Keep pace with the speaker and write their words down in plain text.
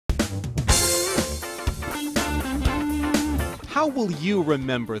How will you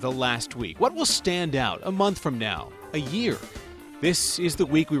remember the last week? What will stand out a month from now, a year? This is the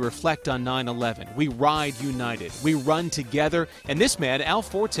week we reflect on 9/11. We ride united. We run together. And this man, Al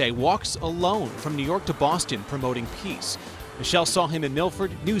Forte, walks alone from New York to Boston promoting peace. Michelle saw him in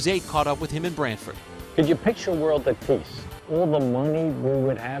Milford. News 8 caught up with him in Brantford. Could you picture a world at peace? All the money we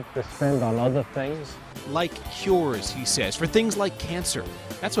would have to spend on other things? Like cures, he says, for things like cancer.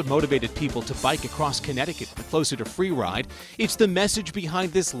 That's what motivated people to bike across Connecticut for closer to Free Ride. It's the message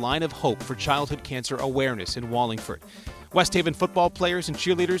behind this line of hope for childhood cancer awareness in Wallingford. West Haven football players and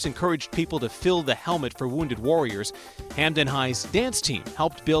cheerleaders encouraged people to fill the helmet for wounded warriors. Hamden High's dance team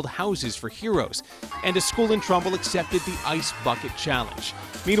helped build houses for heroes. And a school in Trumbull accepted the Ice Bucket Challenge.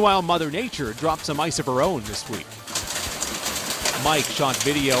 Meanwhile, Mother Nature dropped some ice of her own this week. Mike shot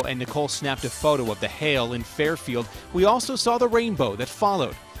video and Nicole snapped a photo of the hail in Fairfield. We also saw the rainbow that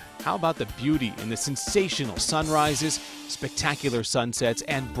followed. How about the beauty in the sensational sunrises, spectacular sunsets,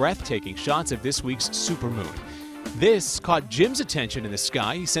 and breathtaking shots of this week's supermoon? This caught Jim's attention in the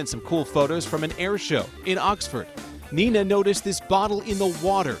sky. He sent some cool photos from an air show in Oxford. Nina noticed this bottle in the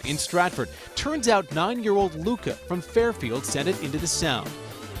water in Stratford. Turns out 9-year-old Luca from Fairfield sent it into the Sound.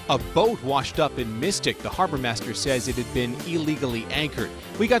 A boat washed up in Mystic. The harbor master says it had been illegally anchored.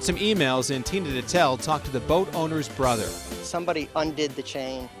 We got some emails, and Tina Detel talked to the boat owner's brother. Somebody undid the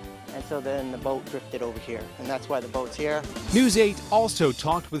chain, and so then the boat drifted over here, and that's why the boat's here. News 8 also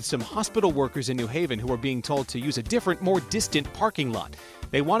talked with some hospital workers in New Haven who were being told to use a different, more distant parking lot.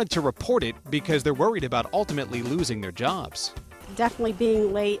 They wanted to report it because they're worried about ultimately losing their jobs. Definitely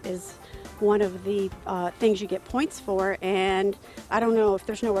being late is one of the things you get points for, and I don't know, if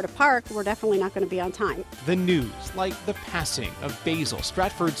there's nowhere to park, we're definitely not going to be on time. The news, like the passing of Basil,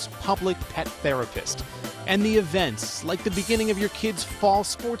 Stratford's public pet therapist, and the events, like the beginning of your kids' fall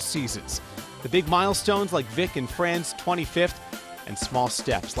sports seasons, the big milestones like Vic and Fran's 25th, and small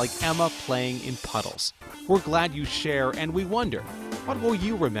steps like Emma playing in puddles. We're glad you share, and we wonder, what will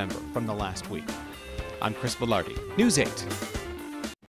you remember from the last week? I'm Chris Velardi, News 8.